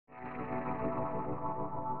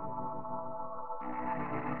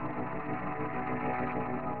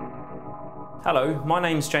Hello, my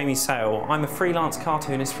name's Jamie Sale. I'm a freelance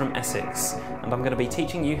cartoonist from Essex, and I'm going to be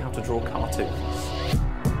teaching you how to draw cartoons.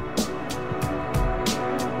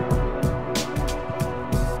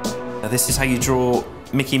 This is how you draw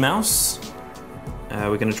Mickey Mouse.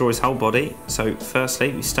 We're going to draw his whole body. So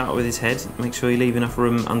firstly, we start with his head. Make sure you leave enough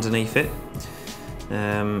room underneath it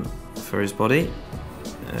for his body.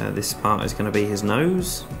 This part is going to be his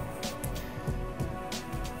nose.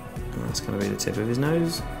 And that's going to be the tip of his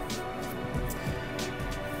nose.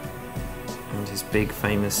 And his big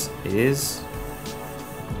famous ears.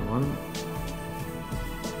 1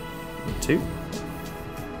 and 2.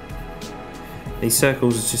 These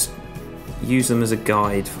circles, just use them as a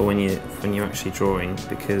guide for when you're actually drawing,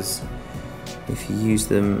 because if you use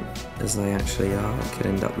them as they actually are, it could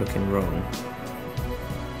end up looking wrong.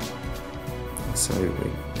 So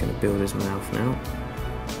we're going to build his mouth now.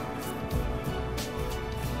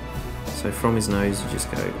 So from his nose you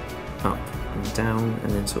just go up and down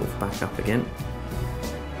and then sort of back up again.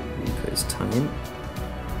 And you put his tongue in.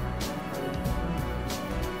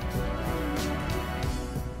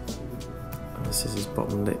 And this is his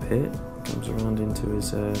bottom lip here. Comes around into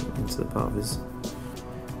his into the part of his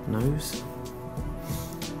nose.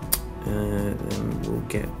 Then we'll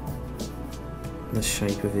get the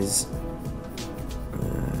shape of his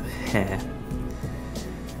hair,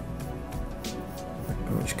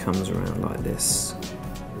 which comes around like this.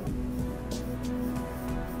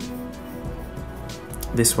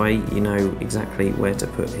 This way you know exactly where to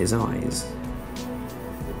put his eyes,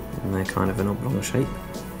 and they're kind of an oblong shape.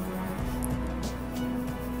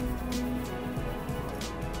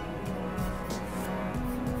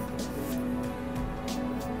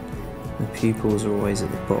 The pupils are always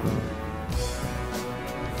at the bottom.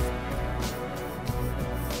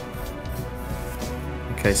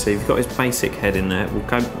 Okay, so you've got his basic head in there. We'll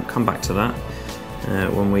come back to that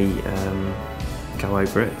when we go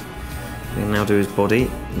over it. We'll now do his body.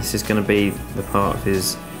 This is going to be the part of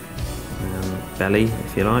his belly,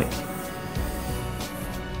 if you like.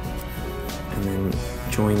 And then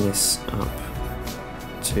join this up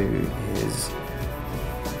to his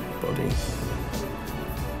body.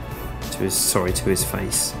 To his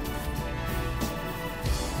face.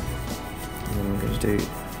 And then we're going to do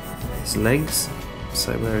his legs.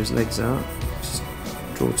 So where his legs are, just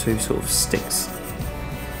draw 2 sort of sticks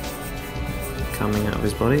coming out of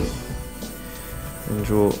his body, and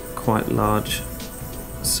draw quite large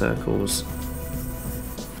circles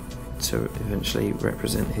to eventually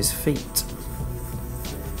represent his feet.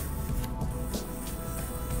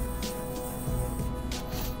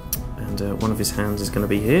 And one of his hands is going to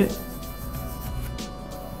be here,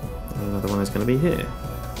 and another one is going to be here.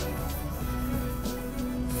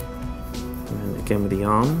 Again with the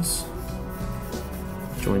arms,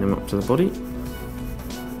 join them up to the body.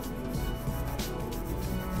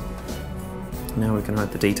 Now we can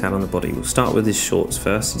add the detail on the body. We'll start with his shorts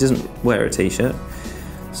first. He doesn't wear a t-shirt,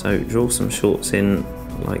 so draw some shorts in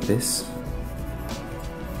like this.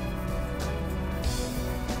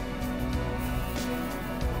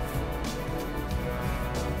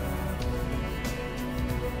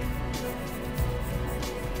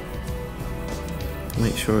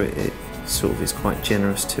 Make sure it sort of is quite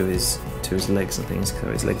generous to his legs and things, so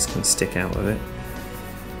his legs can stick out of it.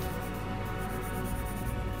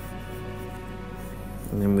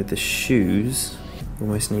 And then with the shoes,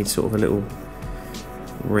 almost need sort of a little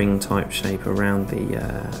ring type shape around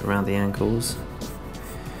the ankles.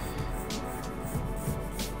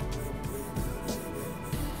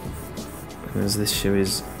 And as this shoe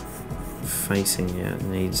is facing you, it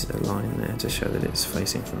needs a line there to show that it's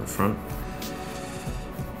facing from the front.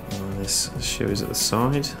 This shoe is at the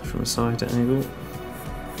side, from a side angle.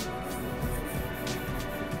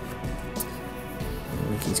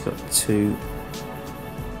 Mickey's got 2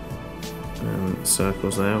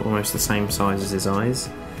 circles there, almost the same size as his eyes.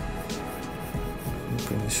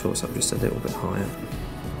 Bring the shorts up just a little bit higher.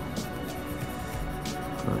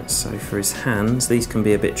 Right, so for his hands, these can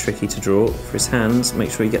be a bit tricky to draw. For his hands, make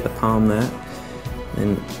sure you get the palm there.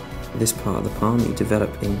 Then this part of the palm you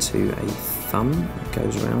develop into a thumb. It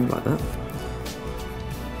goes around like that.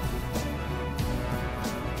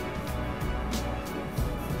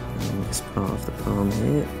 And this part of the palm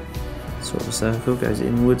here, sort of a circle, goes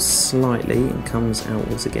inwards slightly and comes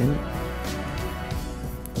outwards again.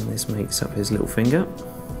 And this makes up his little finger,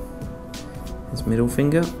 his middle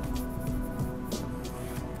finger,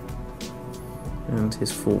 and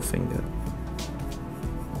his forefinger,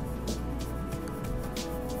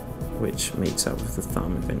 which meets up with the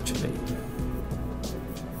thumb eventually.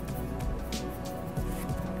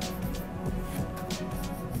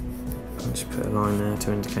 Just put a line there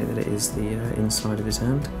to indicate that it is the inside of his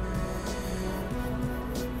hand.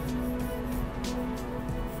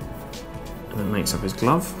 And that makes up his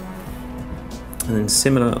glove. And then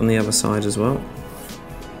similar on the other side as well.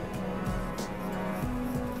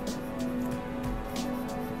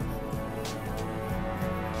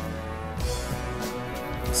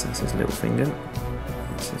 So that's his little finger.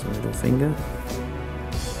 That's his middle finger.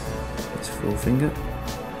 His forefinger.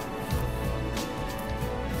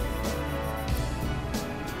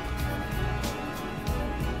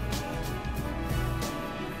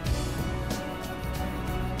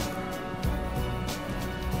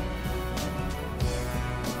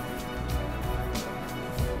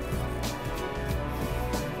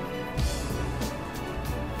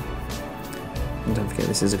 And don't forget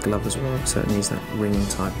this is a glove as well, so it needs that ring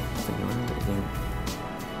type thing around it again.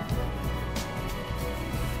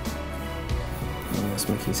 And that's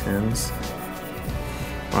Mickey's hands.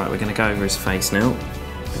 Right, we're going to go over his face now.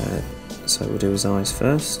 So we'll do his eyes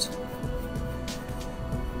first.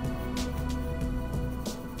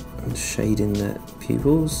 And shade in the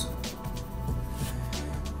pupils.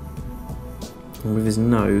 And with his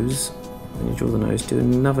nose, when you draw the nose, do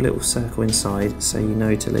another little circle inside so you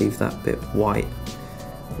know to leave that bit white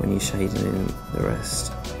when you shade in the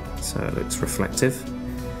rest, so it looks reflective.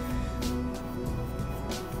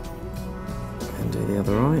 And do the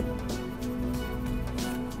other eye.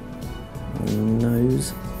 And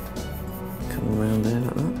nose coming around there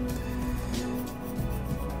like that.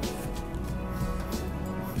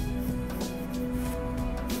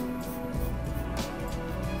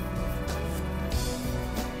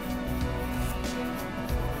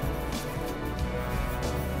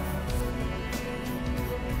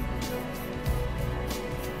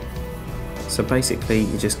 So basically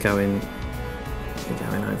you're just going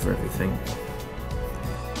over everything.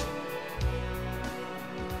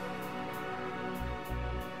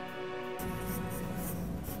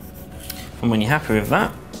 And when you're happy with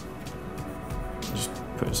that, just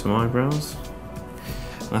put some eyebrows.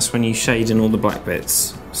 That's when you shade in all the black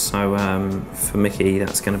bits. So for Mickey,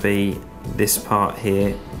 that's going to be this part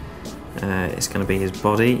here. It's going to be his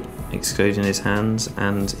body, excluding his hands,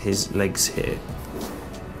 and his legs here.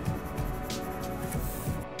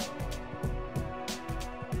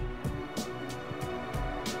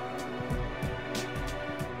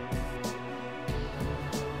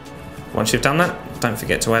 Once you've done that, don't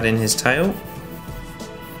forget to add in his tail.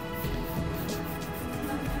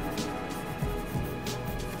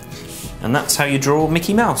 And that's how you draw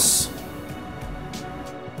Mickey Mouse.